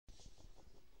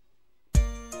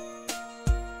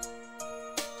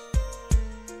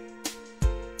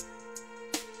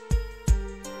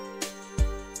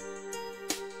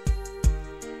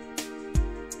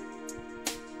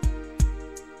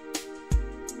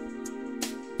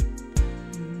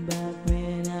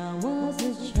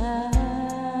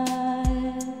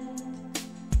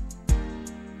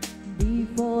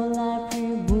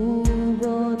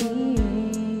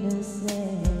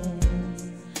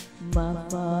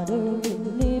father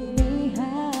would leave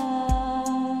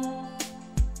behind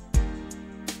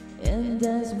and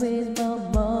dance with my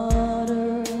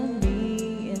mother and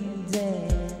me, and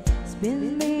then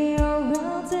spin me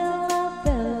around till I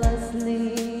fell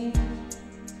asleep.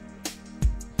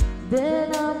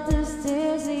 Then up the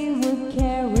stairs he would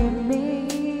carry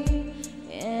me,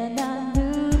 and I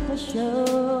knew for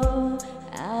sure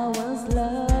I was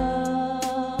loved.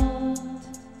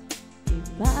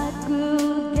 If I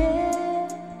could get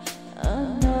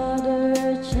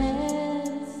another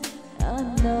chance,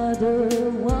 another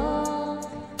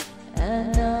walk,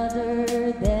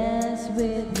 another dance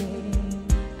with me,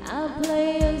 I'd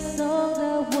play a song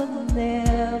that would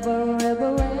never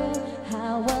ever end.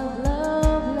 How I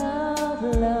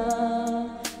love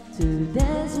to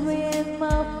dance with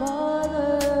my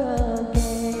father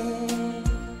again.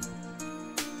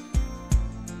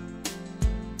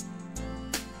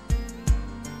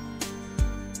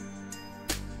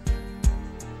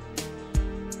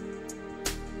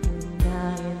 When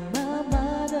I and my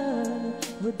mother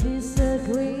would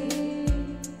disagree,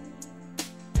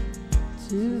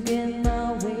 to get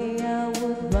my way I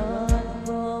would run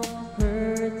from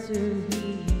her to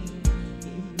him.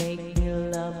 He make me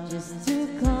love just to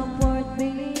comfort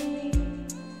me,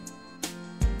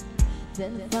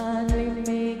 then finally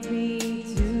make me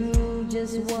do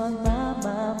just what my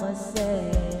mama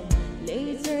said.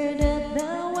 Later that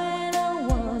night